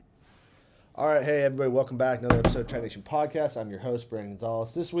All right, hey everybody, welcome back. Another episode of Tri Nation Podcast. I'm your host, Brandon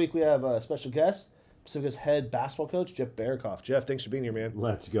Gonzalez. This week we have a special guest, Pacifica's head basketball coach, Jeff Berokoff. Jeff, thanks for being here, man.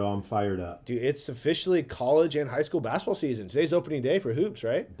 Let's go. I'm fired up. Dude, it's officially college and high school basketball season. Today's opening day for hoops,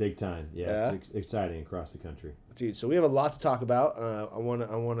 right? Big time. Yeah. It's exciting across the country. Dude, so we have a lot to talk about. I want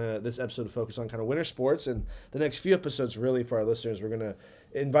to this episode to focus on kind of winter sports, and the next few episodes really for our listeners, we're gonna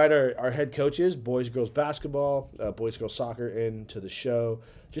invite our head coaches, boys, girls basketball, boys, girls soccer, into the show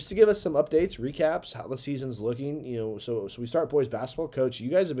just to give us some updates, recaps, how the season's looking. So we start boys basketball. Coach, you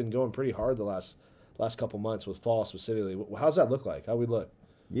guys have been going pretty hard the last couple months with fall specifically. How's that look like? How we look?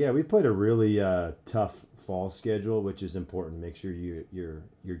 Yeah, we played a really tough fall schedule, which is important. Make sure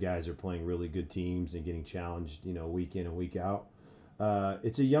your guys are playing really good teams and getting challenged, week in and week out.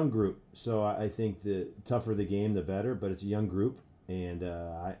 It's a young group, so I think the tougher the game, the better. But it's a young group, and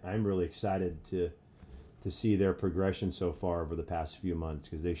I'm really excited to see their progression so far over the past few months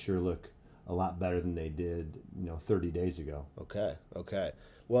because they sure look a lot better than they did, 30 days ago. Okay.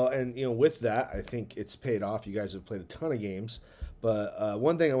 Well, and with that, I think it's paid off. You guys have played a ton of games. But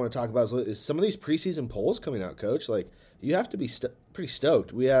one thing I want to talk about is some of these preseason polls coming out, Coach. Like, you have to be pretty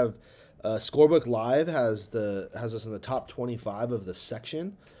stoked. We have Scorebook Live has us in the top 25 of the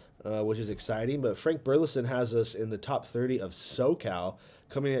section, which is exciting. But Frank Burleson has us in the top 30 of SoCal,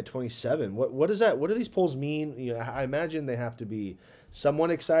 coming in at 27. What is that? What do these polls mean? I imagine they have to be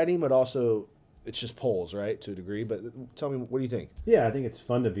somewhat exciting, but also it's just polls, right, to a degree. But tell me, what do you think? Yeah, I think it's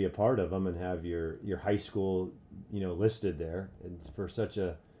fun to be a part of them and have your high school listed there. And for such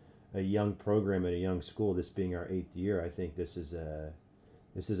a young program at a young school, this being our 8th year, I think this is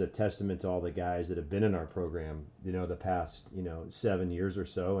a testament to all the guys that have been in our program, the past 7 years or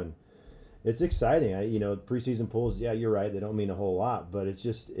so, and it's exciting. Preseason polls, yeah, you're right, they don't mean a whole lot, but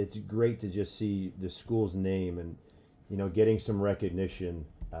it's great to just see the school's name and getting some recognition.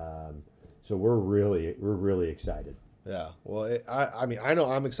 So we're really excited. Yeah, well, I mean, I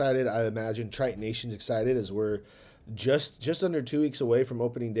know I'm excited. I imagine Triton Nation's excited as we're just under 2 weeks away from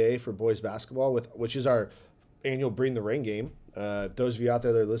opening day for boys basketball, which is our annual Bring the Rain game. Those of you out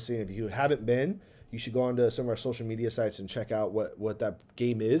there that are listening, if you haven't been, you should go onto some of our social media sites and check out what that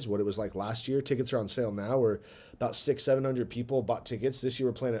game is, what it was like last year. Tickets are on sale now. We're about 600-700 people bought tickets. This year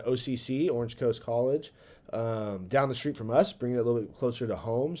we're playing at OCC, Orange Coast College, down the street from us, bringing it a little bit closer to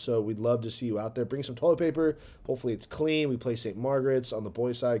home. So we'd love to see you out there. Bring some toilet paper. Hopefully it's clean. We play St. Margaret's on the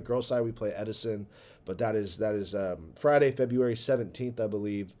boys' side. Girls' side, we play Edison. But that is Friday, February 17th, I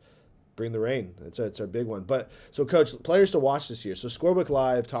believe. Bring the rain. It's our big one. But so, Coach, players to watch this year. So Scorebook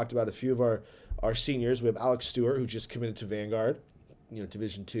Live talked about a few of our seniors. We have Alex Stewart, who just committed to Vanguard,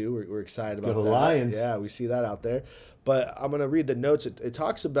 Division II. We're excited about Go that. Lions. Yeah, we see that out there. But I'm going to read the notes. It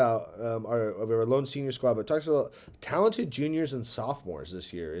talks about our lone senior squad, but it talks about talented juniors and sophomores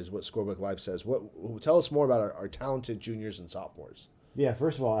this year is what Scorebook Live says. Tell us more about our talented juniors and sophomores. Yeah,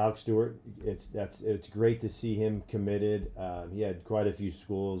 first of all, Alex Stewart, it's great to see him committed. He had quite a few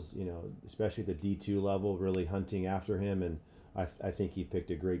schools, especially at the D2 level, really hunting after him, and I think he picked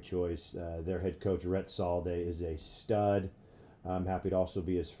a great choice. Their head coach, Rhett Salde, is a stud. I'm happy to also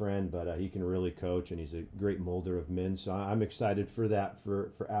be his friend, but he can really coach, and he's a great molder of men. So I'm excited for that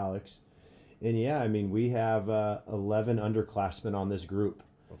for Alex. And yeah, I mean, we have 11 underclassmen on this group.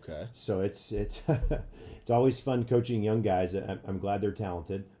 Okay. So it's it's always fun coaching young guys. I'm glad they're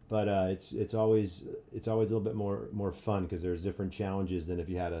talented, but it's always a little bit more fun because there's different challenges than if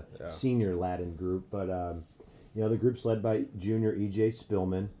you had a senior Latin group. But the group's led by junior EJ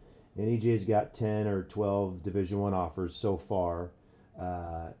Spillman, and EJ's got 10 or 12 Division I offers so far.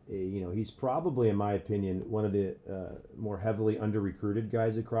 He's probably, in my opinion, one of the more heavily under-recruited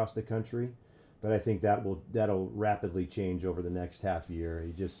guys across the country. But I think that'll rapidly change over the next half year.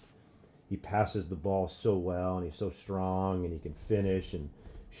 He passes the ball so well, and he's so strong, and he can finish and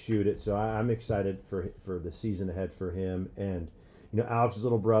shoot it. So I'm excited for the season ahead for him. And Alex's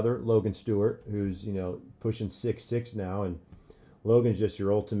little brother, Logan Stewart, who's pushing 6'6" now, and Logan's just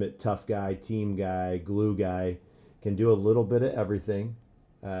your ultimate tough guy, team guy, glue guy, can do a little bit of everything,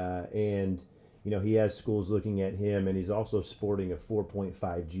 and he has schools looking at him, and he's also sporting a 4.5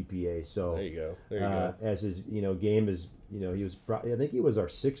 GPA. So there you go. As his game is, I think he was our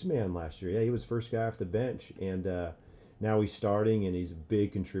sixth man last year. Yeah, he was first guy off the bench, and now he's starting, and he's a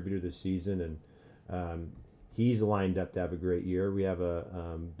big contributor this season, and he's lined up to have a great year. We have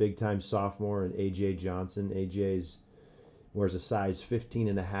a big time sophomore in AJ Johnson. AJ's wears a size 15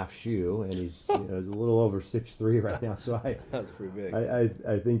 and a half shoe, and he's a little over 6'3" right now. So that's pretty big.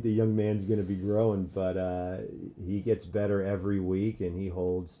 I think the young man's going to be growing, but he gets better every week, and he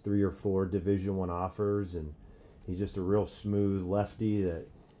holds 3 or 4 Division I offers, and he's just a real smooth lefty that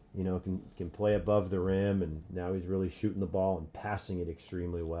can play above the rim, and now he's really shooting the ball and passing it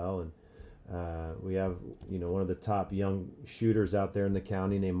extremely well. And we have, one of the top young shooters out there in the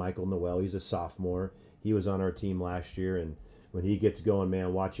county named Michael Noel. He's a sophomore. He was on our team last year, and when he gets going,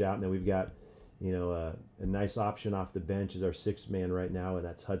 man, watch out. And then we've got, a nice option off the bench is our sixth man right now, and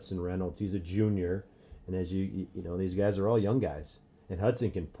that's Hudson Reynolds. He's a junior, and as these guys are all young guys, and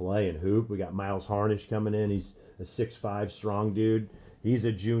Hudson can play and hoop. We got Miles Harnish coming in. He's a 6'5" strong dude. He's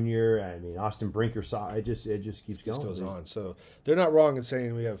a junior. I mean, Austin Brinker saw it. Just keeps going. Just goes on. So they're not wrong in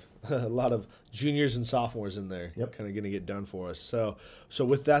saying we have a lot of juniors and sophomores in there. Yep. Kind of going to get done for us. So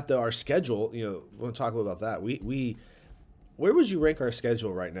with that, though, our schedule. We want to talk a little about that. We where would you rank our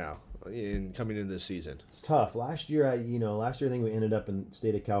schedule right now in coming into this season? It's tough. Last year, I think we ended up in the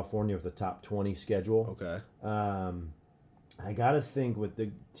state of California with a top 20 schedule. Okay. I got to think with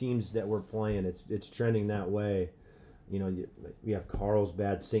the teams that we're playing, it's trending that way. We have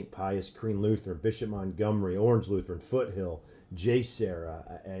Carlsbad, St. Pius, Crean Lutheran, Bishop Montgomery, Orange Lutheran, Foothill, J.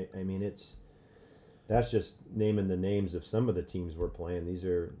 Sarah. I mean, that's just naming the names of some of the teams we're playing. These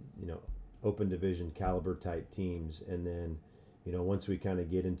are, open division caliber type teams. And then, once we kind of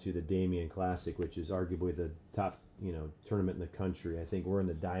get into the Damien Classic, which is arguably the top, tournament in the country, I think we're in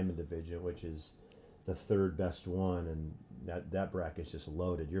the Diamond Division, which is the third best one. And that bracket's just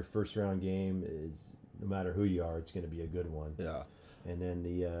loaded. Your first round game is, no matter who you are, it's going to be a good one. Yeah. And then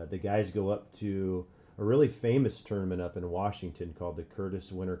the guys go up to a really famous tournament up in Washington called the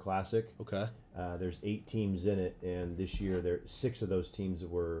Curtis Winter Classic. Okay. There's 8 teams in it, and this year 6 of those teams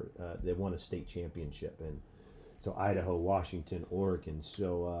they won a state championship. And so Idaho, Washington, Oregon.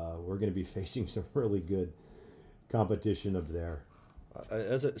 So we're going to be facing some really good competition up there.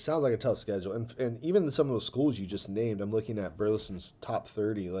 It sounds like a tough schedule, and even some of those schools you just named. I'm looking at Burleson's top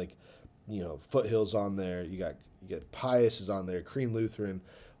 30, like. Foothill's on there. You got Pius is on there. Crean Lutheran.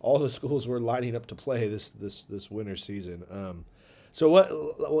 All the schools were lining up to play this winter season. So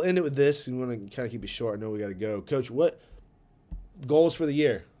we'll end it with this. We want to kind of keep it short. I know we got to go, Coach. What goals for the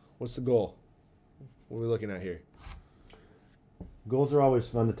year? What's the goal? What are we looking at here? Goals are always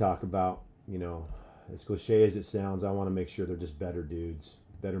fun to talk about. As cliche as it sounds, I want to make sure they're just better dudes,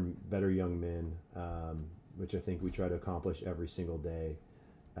 better young men, which I think we try to accomplish every single day.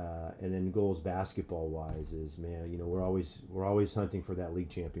 And then goals basketball wise is, man, we're always hunting for that league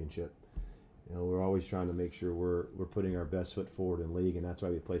championship. We're always trying to make sure we're putting our best foot forward in league, and that's why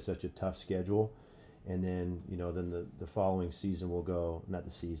we play such a tough schedule. And then then the following season will go, not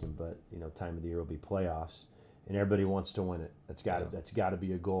the season, but time of the year will be playoffs, and everybody wants to win it. That's got to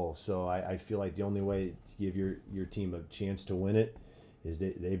be a goal. So I feel like the only way to give your team a chance to win it is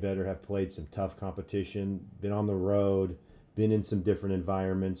they better have played some tough competition, been on the road, been in some different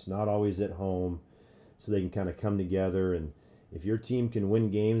environments, not always at home, so they can kind of come together. And if your team can win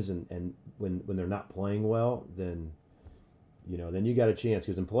games and when they're not playing well, then then you got a chance,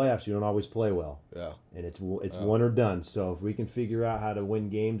 because in playoffs you don't always play well. Yeah. And it's one or done. So if we can figure out how to win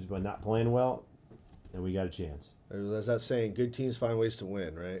games but not playing well, then we got a chance. There's that saying, good teams find ways to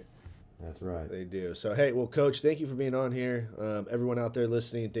win, right? That's right. They do. So, hey, well, Coach, thank you for being on here. Everyone out there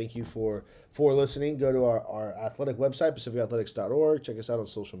listening, thank you for listening. Go to our athletic website, pacificathletics.org. Check us out on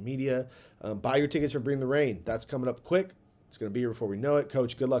social media. Buy your tickets for Bring the Rain. That's coming up quick. It's going to be here before we know it.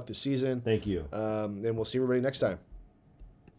 Coach, good luck this season. Thank you. And we'll see everybody next time.